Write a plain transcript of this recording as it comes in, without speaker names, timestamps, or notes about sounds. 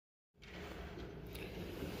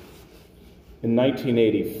In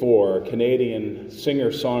 1984, Canadian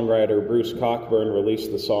singer-songwriter Bruce Cockburn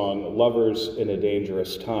released the song "Lovers in a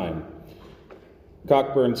Dangerous Time."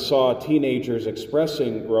 Cockburn saw teenagers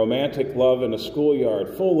expressing romantic love in a schoolyard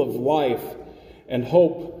full of life and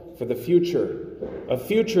hope for the future, a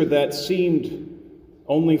future that seemed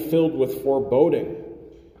only filled with foreboding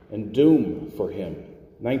and doom for him.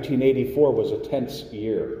 1984 was a tense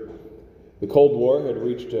year. The Cold War had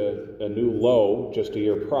reached a new low just a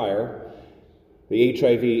year prior. The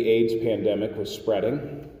HIV/AIDS pandemic was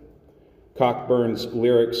spreading. Cockburn's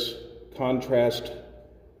lyrics contrast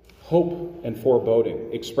hope and foreboding,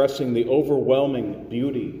 expressing the overwhelming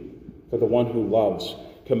beauty for the one who loves,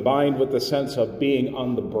 combined with the sense of being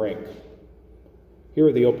on the brink. Here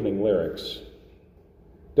are the opening lyrics.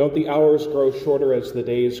 Don't the hours grow shorter as the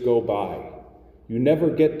days go by? You never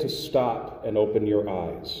get to stop and open your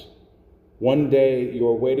eyes. One day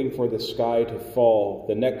you're waiting for the sky to fall.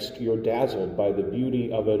 The next you're dazzled by the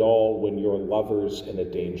beauty of it all when you're lovers in a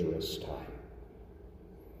dangerous time.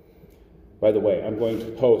 By the way, I'm going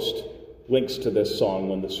to post links to this song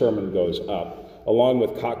when the sermon goes up. Along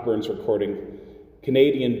with Cockburn's recording,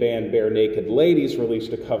 Canadian band Bare Naked Ladies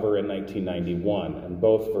released a cover in 1991, and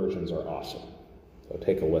both versions are awesome. So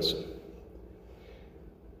take a listen.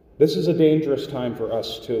 This is a dangerous time for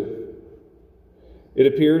us too. It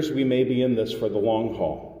appears we may be in this for the long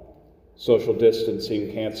haul. Social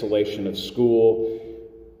distancing, cancellation of school,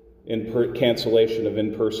 cancellation of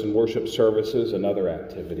in-person worship services, and other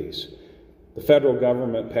activities. The federal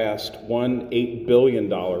government passed one $8 billion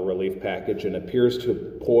relief package and appears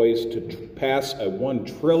to poised to pass a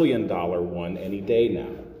 $1 trillion one any day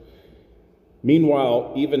now.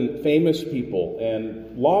 Meanwhile, even famous people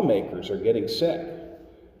and lawmakers are getting sick.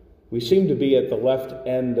 We seem to be at the left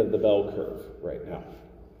end of the bell curve right now.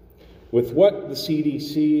 With what the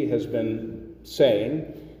CDC has been saying,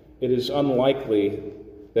 it is unlikely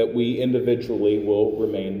that we individually will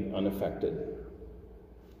remain unaffected.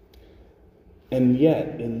 And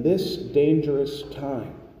yet, in this dangerous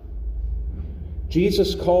time,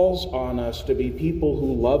 Jesus calls on us to be people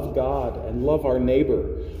who love God and love our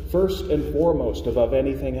neighbor first and foremost above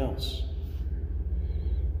anything else.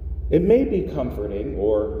 It may be comforting,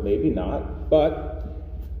 or maybe not, but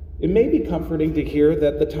it may be comforting to hear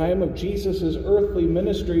that the time of Jesus' earthly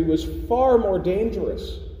ministry was far more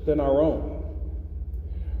dangerous than our own.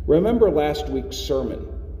 Remember last week's sermon.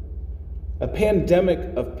 A pandemic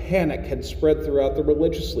of panic had spread throughout the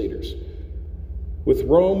religious leaders. With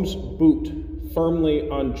Rome's boot firmly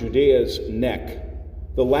on Judea's neck,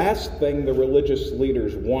 the last thing the religious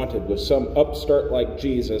leaders wanted was some upstart like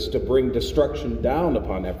Jesus to bring destruction down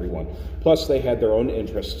upon everyone. Plus, they had their own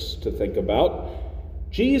interests to think about.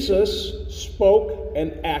 Jesus spoke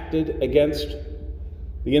and acted against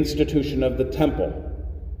the institution of the temple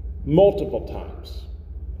multiple times.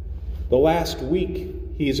 The last week,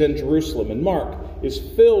 he's in Jerusalem, and Mark is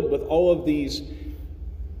filled with all of these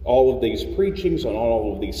preachings and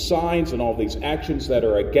all of these signs and all of these actions that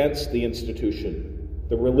are against the institution,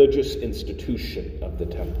 the religious institution of the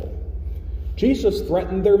temple. Jesus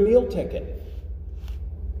threatened their meal ticket.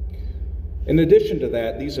 In addition to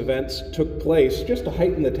that, these events took place, just to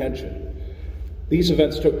heighten the tension, these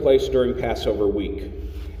events took place during Passover week.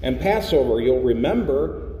 And Passover, you'll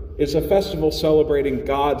remember, is a festival celebrating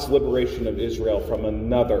God's liberation of Israel from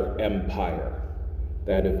another empire,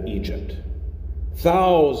 that of Egypt.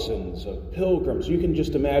 Thousands of pilgrims, you can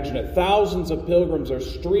just imagine it, thousands of pilgrims are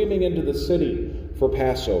streaming into the city for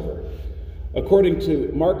Passover. According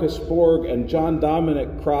to Marcus Borg and John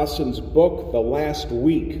Dominic Crossan's book, The Last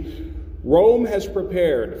Week, Rome has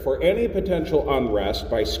prepared for any potential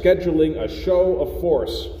unrest by scheduling a show of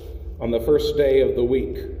force on the first day of the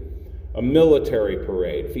week. A military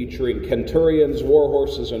parade featuring centurions, war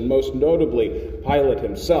horses, and most notably, Pilate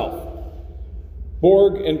himself.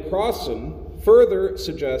 Borg and Crossan further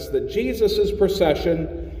suggest that Jesus'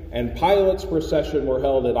 procession and Pilate's procession were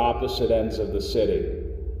held at opposite ends of the city.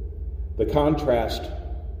 The contrast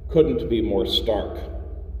couldn't be more stark.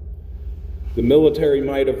 The military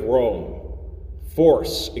might of Rome,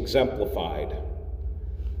 force exemplified,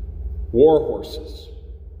 war horses,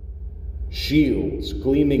 shields,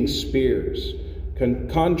 gleaming spears,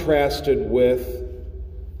 contrasted with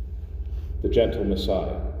the gentle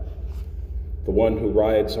Messiah, the one who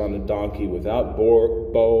rides on a donkey without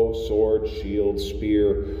bow, sword, shield,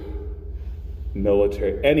 spear,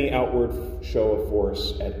 military, any outward show of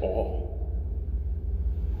force at all.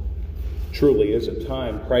 Truly is a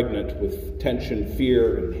time pregnant with tension,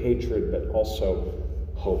 fear, and hatred, but also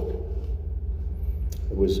hope.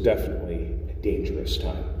 It was definitely a dangerous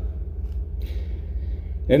time.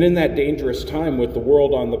 And in that dangerous time with the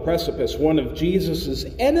world on the precipice, one of Jesus'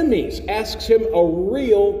 enemies asks him a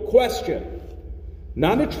real question.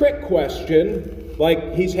 Not a trick question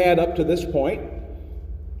like he's had up to this point,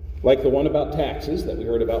 like the one about taxes that we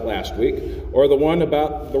heard about last week, or the one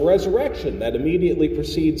about the resurrection that immediately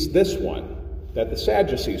precedes this one that the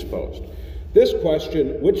Sadducees posed. This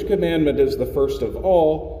question, which commandment is the first of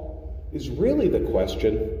all, is really the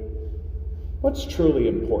question, what's truly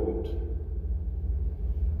important?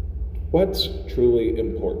 What's truly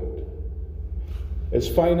important? As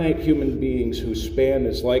finite human beings whose span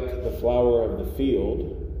is like the flower of the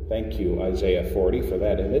field, thank you, Isaiah 40, for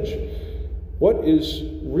that image, what is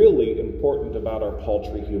really important about our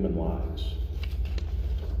paltry human lives?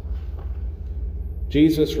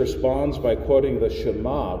 Jesus responds by quoting the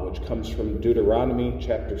Shema, which comes from Deuteronomy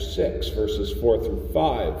chapter 6, verses 4 through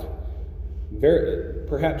 5.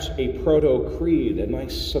 Perhaps a proto-creed, a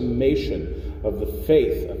nice summation of the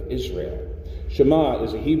faith of Israel. Shema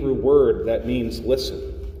is a Hebrew word that means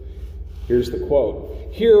listen. Here's the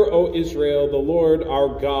quote. Hear, O Israel, the Lord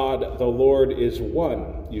our God, the Lord is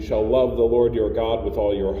one. You shall love the Lord your God with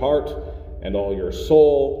all your heart, and all your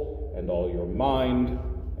soul, and all your mind,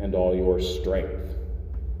 and all your strength.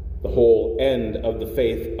 The whole end of the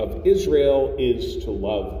faith of Israel is to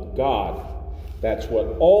love God. That's what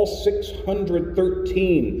all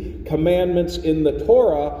 613 commandments in the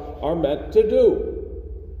Torah are meant to do.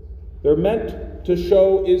 They're meant to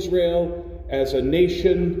show Israel as a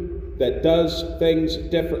nation that does things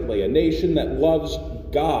differently, a nation that loves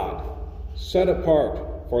God, set apart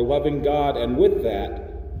for loving God, and with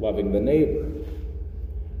that, loving the neighbor.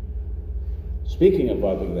 Speaking of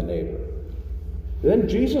loving the neighbor, then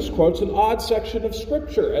Jesus quotes an odd section of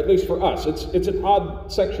Scripture, at least for us. It's an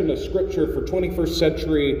odd section of Scripture for 21st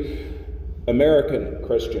century American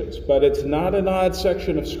Christians, but it's not an odd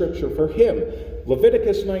section of Scripture for him.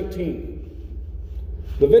 Leviticus 19.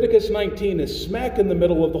 Leviticus 19 is smack in the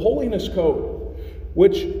middle of the Holiness Code,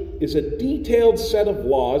 which is a detailed set of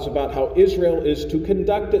laws about how Israel is to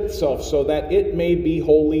conduct itself so that it may be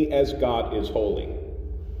holy as God is holy.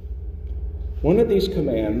 One of these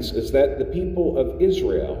commands is that the people of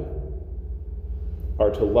Israel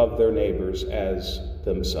are to love their neighbors as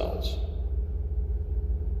themselves.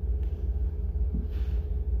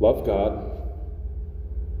 Love God,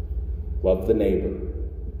 love the neighbor.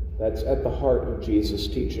 That's at the heart of Jesus'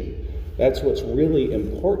 teaching. That's what's really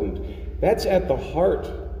important. That's at the heart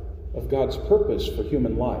of God's purpose for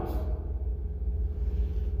human life.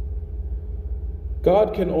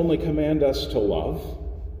 God can only command us to love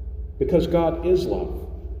because God is love.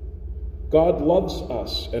 God loves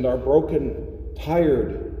us and our broken,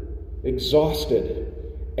 tired, exhausted,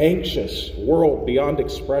 anxious world beyond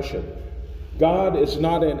expression. God is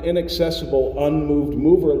not an inaccessible, unmoved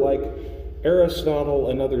mover like Aristotle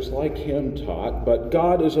and others like him taught, but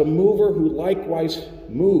God is a mover who likewise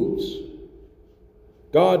moves.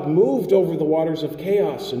 God moved over the waters of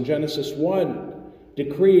chaos in Genesis 1,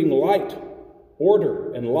 decreeing light,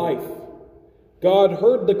 order, and life. God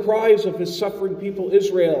heard the cries of his suffering people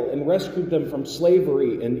Israel and rescued them from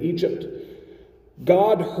slavery in Egypt.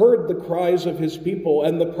 God heard the cries of his people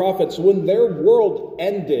and the prophets when their world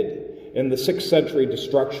ended in the 6th century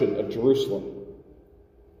destruction of Jerusalem.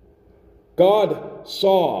 God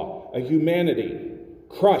saw a humanity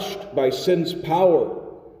crushed by sin's power,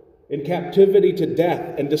 in captivity to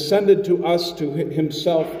death, and descended to us to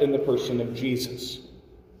himself in the person of Jesus.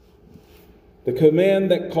 The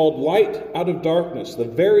command that called light out of darkness, the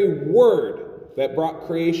very word that brought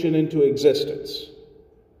creation into existence,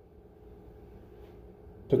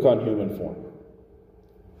 took on human form.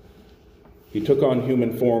 He took on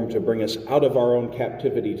human form to bring us out of our own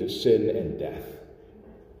captivity to sin and death,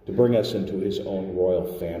 to bring us into his own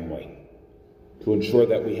royal family, to ensure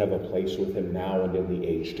that we have a place with him now and in the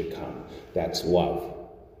age to come. That's love.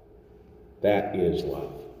 That is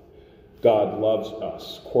love. God loves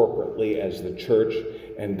us corporately as the church,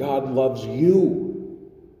 and God loves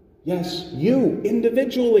you. Yes, you,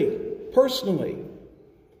 individually, personally.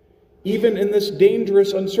 Even in this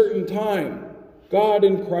dangerous, uncertain time, God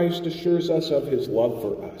in Christ assures us of his love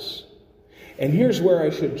for us. And here's where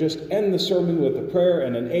I should just end the sermon with a prayer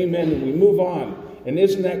and an amen, and we move on. And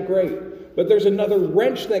isn't that great? But there's another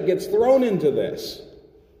wrench that gets thrown into this.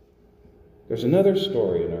 There's another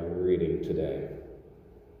story in our reading today.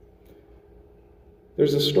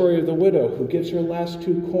 There's the story of the widow who gives her last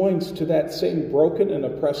 2 coins to that same broken and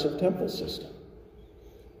oppressive temple system.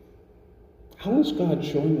 How is God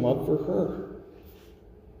showing love for her?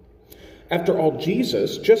 After all,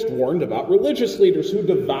 Jesus just warned about religious leaders who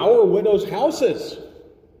devour widows' houses.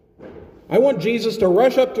 I want Jesus to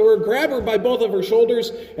rush up to her, grab her by both of her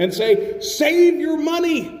shoulders, and say, "Save your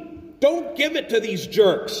money! Don't give it to these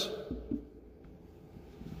jerks!"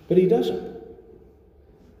 But he doesn't.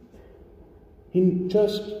 He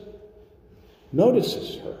just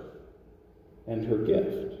notices her and her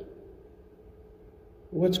gift.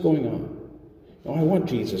 What's going on? Now, I want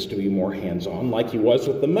Jesus to be more hands-on, like he was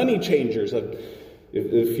with the money changers a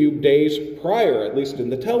few days prior, at least in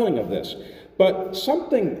the telling of this. But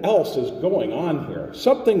something else is going on here,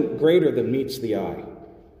 something greater than meets the eye.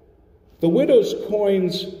 The widow's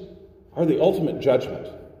coins are the ultimate judgment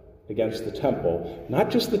against the temple,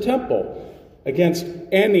 not just the temple, against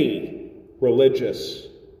any religious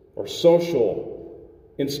or social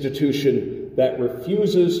institution that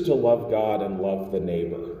refuses to love God and love the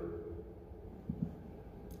neighbor.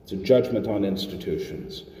 It's a judgment on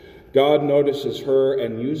institutions. God notices her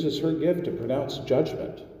and uses her gift to pronounce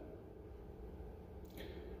judgment.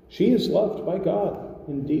 She is loved by God,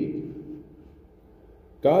 indeed.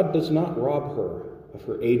 God does not rob her of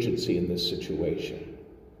her agency in this situation.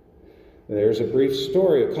 There's a brief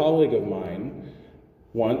story. A colleague of mine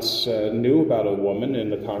once knew about a woman in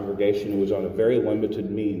the congregation who was on a very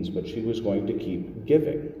limited means, but she was going to keep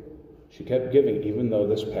giving. She kept giving even though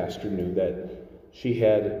this pastor knew that she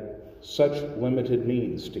had such limited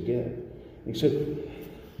means to give. He said,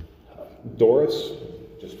 "Doris,"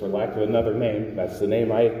 just for lack of another name, that's the name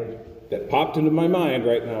that popped into my mind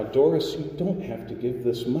right now. "Doris, you don't have to give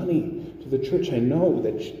this money to the church. I know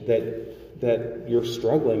that you're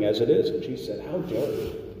struggling as it is." And she said, "How dare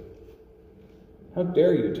you? How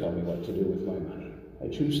dare you tell me what to do with my money? I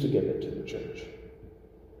choose to give it to the church."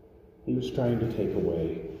 He was trying to take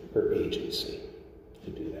away her agency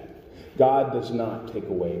to do that. God does not take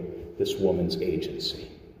away this woman's agency.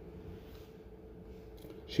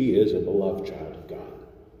 She is a beloved child of God.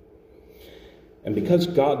 And because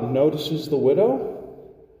God notices the widow,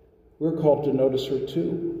 we're called to notice her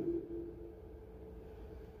too.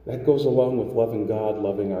 That goes along with loving God,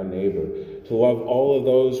 loving our neighbor, to love all of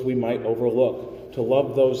those we might overlook, to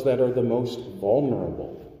love those that are the most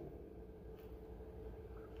vulnerable.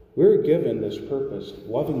 We're given this purpose.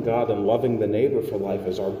 Loving God and loving the neighbor for life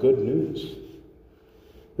is our good news.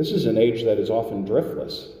 This is an age that is often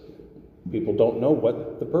driftless. People don't know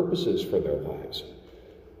what the purpose is for their lives.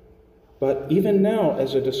 But even now,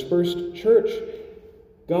 as a dispersed church,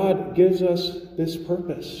 God gives us this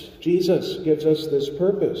purpose. Jesus gives us this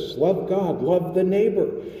purpose. Love God, love the neighbor.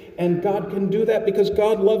 And God can do that because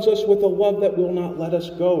God loves us with a love that will not let us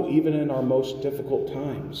go, even in our most difficult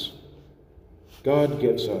times. God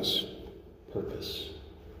gives us purpose.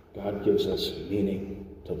 God gives us meaning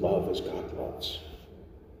to love as God loves,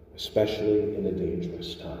 especially in a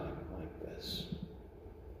dangerous time like this.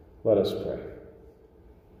 Let us pray.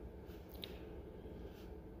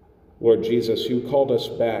 Lord Jesus, you called us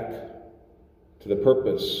back to the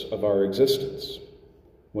purpose of our existence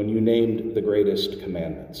when you named the greatest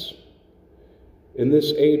commandments. In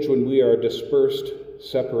this age when we are a dispersed,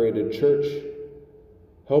 separated church,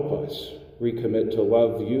 help us recommit to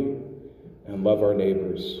love you and love our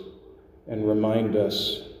neighbors, and remind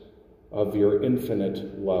us of your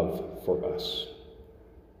infinite love for us.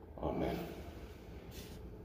 Amen.